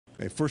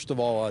Okay, first of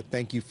all,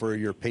 thank you for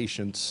your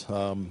patience.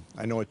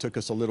 I know it took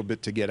us a little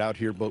bit to get out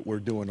here, but we're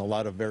doing a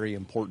lot of very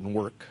important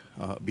work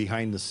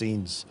behind the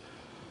scenes.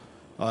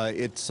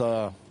 It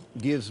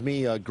gives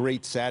me a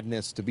great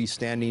sadness to be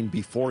standing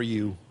before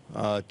you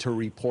to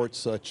report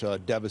such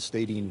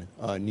devastating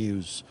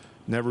news.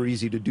 Never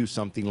easy to do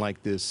something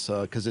like this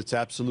because it's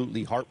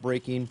absolutely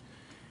heartbreaking,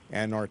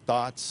 and our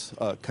thoughts,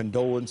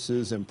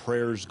 condolences, and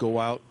prayers go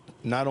out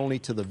not only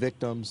to the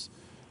victims,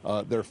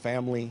 their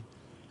family,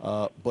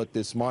 but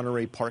this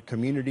Monterey Park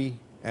community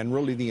and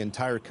really the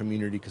entire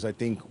community, because I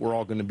think we're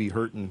all going to be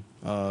hurting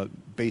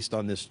based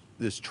on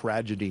this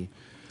tragedy.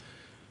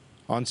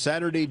 On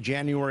Saturday,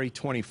 January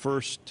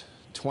 21st,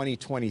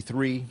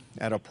 2023,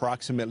 at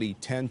approximately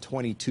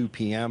 10:22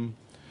 p.m.,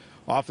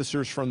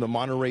 officers from the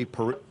Monterey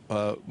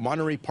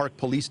Park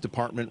Police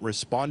Department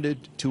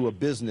responded to a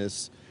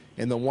business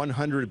in the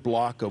 100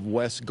 block of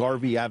West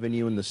Garvey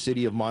Avenue in the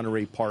city of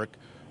Monterey Park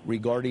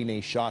regarding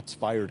a shots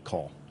fired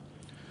call.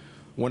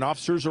 When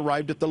officers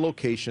arrived at the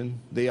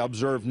location, they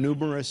observed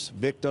numerous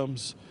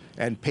victims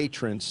and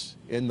patrons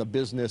in the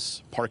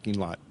business parking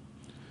lot.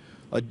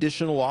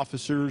 Additional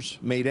officers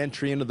made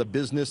entry into the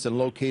business and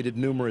located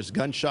numerous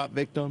gunshot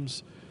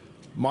victims.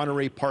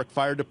 Monterey Park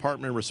Fire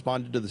Department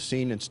responded to the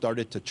scene and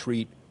started to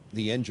treat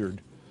the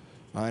injured.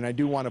 And I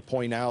do want to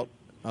point out,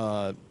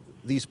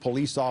 these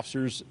police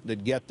officers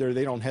that get there,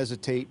 they don't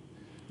hesitate.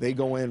 They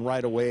go in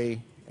right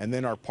away, and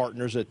then our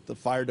partners at the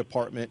fire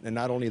department, and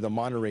not only the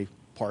Monterey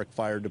Park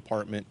Fire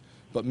Department,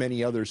 but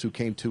many others who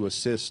came to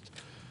assist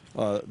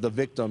the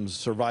victims,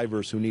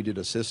 survivors who needed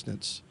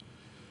assistance.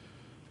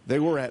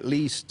 There were at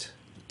least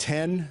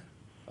 10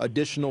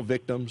 additional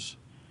victims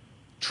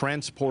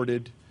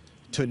transported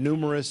to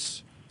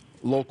numerous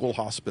local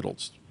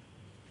hospitals.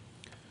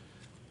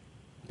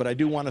 But I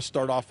do want to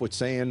start off with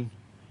saying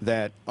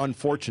that,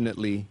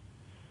 unfortunately,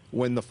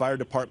 when the fire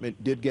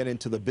department did get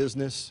into the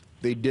business,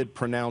 they did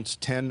pronounce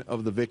 10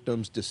 of the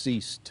victims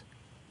deceased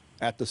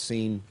at the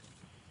scene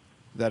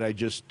that I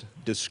just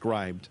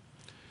described.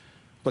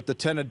 But the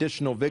 10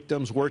 additional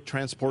victims were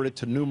transported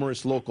to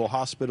numerous local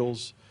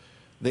hospitals.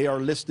 They are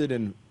listed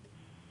in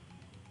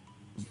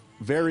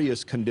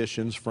various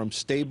conditions from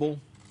stable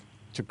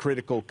to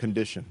critical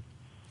condition.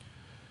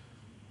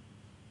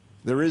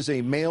 There is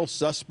a male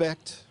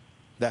suspect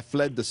that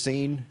fled the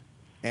scene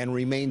and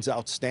remains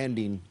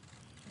outstanding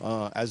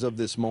as of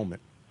this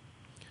moment.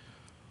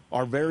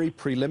 Our very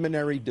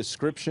preliminary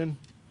description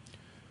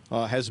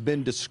has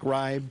been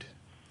described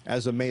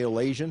as a male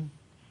Asian,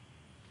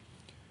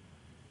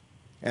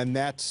 and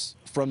that's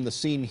from the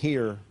scene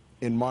here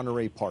in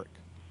Monterey Park.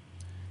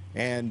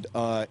 And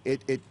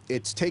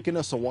it's taken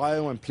us a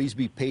while, and please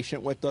be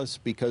patient with us,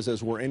 because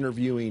as we're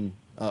interviewing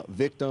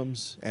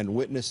victims and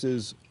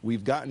witnesses,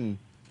 we've gotten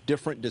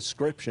different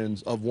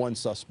descriptions of one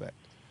suspect.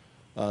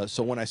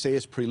 So when I say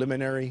it's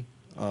preliminary,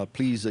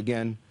 please,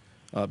 again,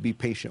 be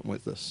patient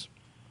with us.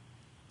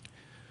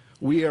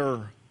 We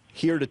are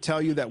here to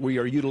tell you that we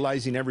are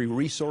utilizing every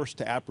resource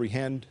to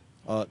apprehend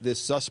this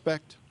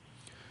suspect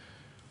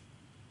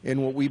in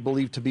what we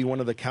believe to be one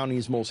of the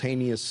county's most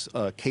heinous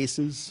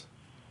cases.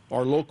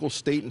 Our local,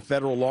 state, and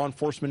federal law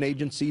enforcement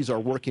agencies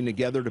are working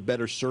together to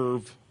better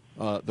serve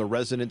the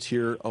residents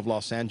here of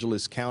Los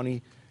Angeles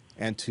County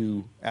and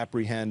to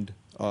apprehend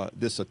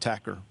this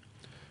attacker.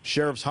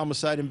 Sheriff's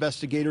homicide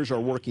investigators are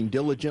working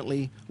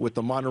diligently with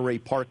the Monterey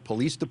Park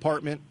Police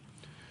Department,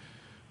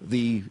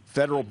 the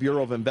Federal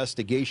Bureau of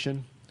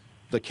Investigation,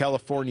 the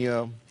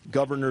California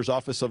Governor's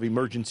Office of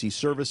Emergency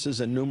Services,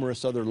 and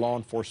numerous other law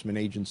enforcement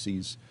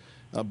agencies.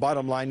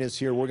 Bottom line is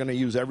here, we're going to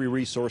use every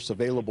resource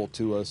available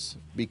to us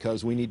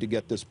because we need to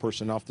get this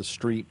person off the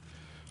street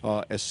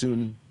as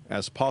soon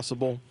as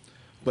possible.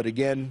 But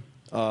again,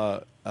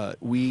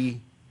 we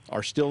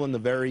are still in the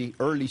very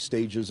early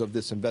stages of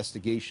this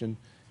investigation,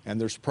 and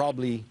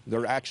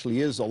there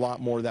actually is a lot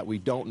more that we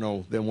don't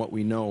know than what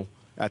we know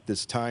at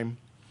this time.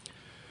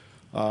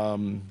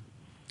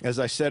 As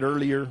I said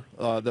earlier,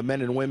 the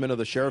men and women of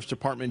the Sheriff's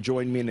Department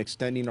join me in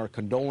extending our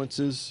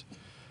condolences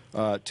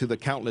to the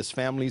countless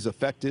families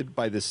affected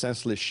by this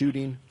senseless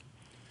shooting,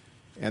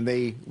 and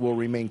they will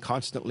remain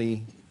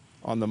constantly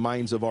on the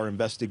minds of our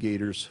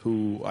investigators,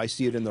 who, I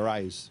see it in their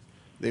eyes,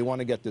 they want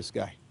to get this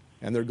guy,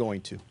 and they're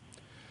going to.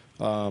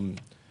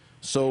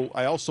 So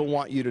I also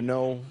want you to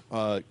know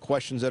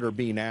questions that are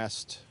being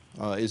asked.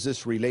 Is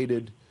this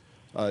related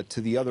to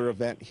the other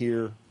event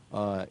here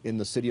in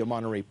the city of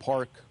Monterey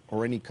Park,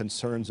 or any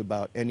concerns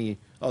about any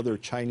other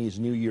Chinese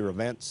New Year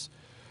events?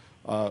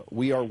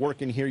 We are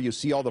working here. You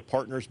see all the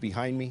partners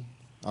behind me,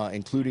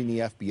 including the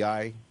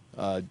FBI.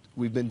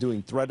 We've been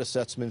doing threat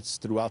assessments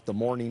throughout the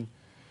morning.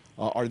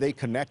 Are they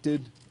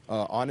connected?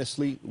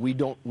 Honestly, we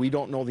don't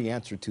know the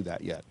answer to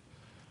that yet.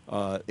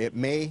 It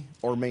may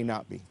or may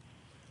not be.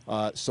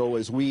 So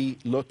as we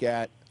look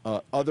at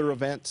other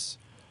events,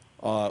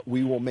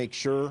 we will make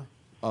sure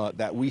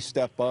that we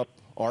step up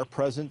our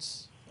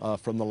presence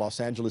from the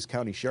Los Angeles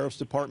County Sheriff's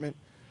Department.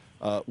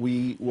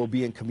 We will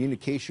be in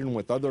communication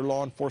with other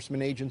law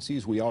enforcement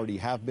agencies. We already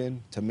have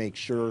been, to make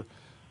sure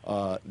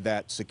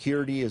that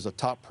security is a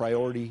top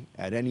priority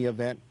at any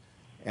event,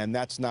 and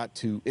that's not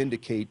to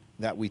indicate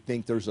that we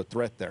think there's a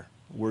threat there.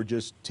 We're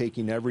just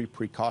taking every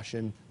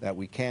precaution that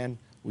we can.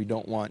 We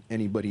don't want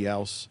anybody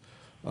else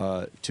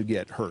to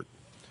get hurt.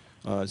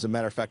 As a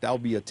matter of fact, I'll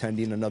be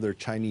attending another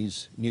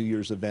Chinese New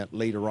Year's event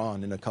later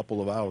on in a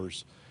couple of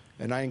hours,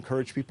 and I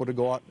encourage people to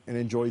go out and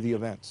enjoy the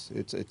events.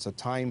 It's a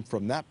time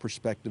from that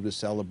perspective to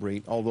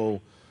celebrate,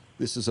 although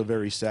this is a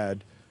very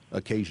sad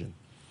occasion.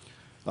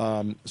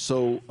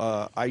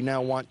 I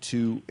now want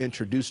to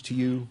introduce to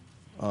you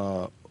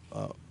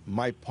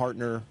my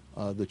partner,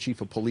 the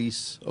Chief of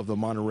Police of the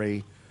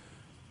Monterey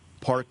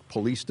Park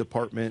Police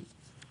Department,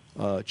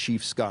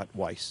 Chief Scott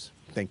Weiss.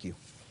 Thank you.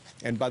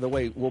 And by the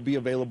way, we'll be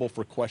available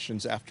for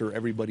questions after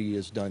everybody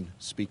is done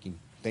speaking.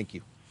 Thank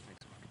you.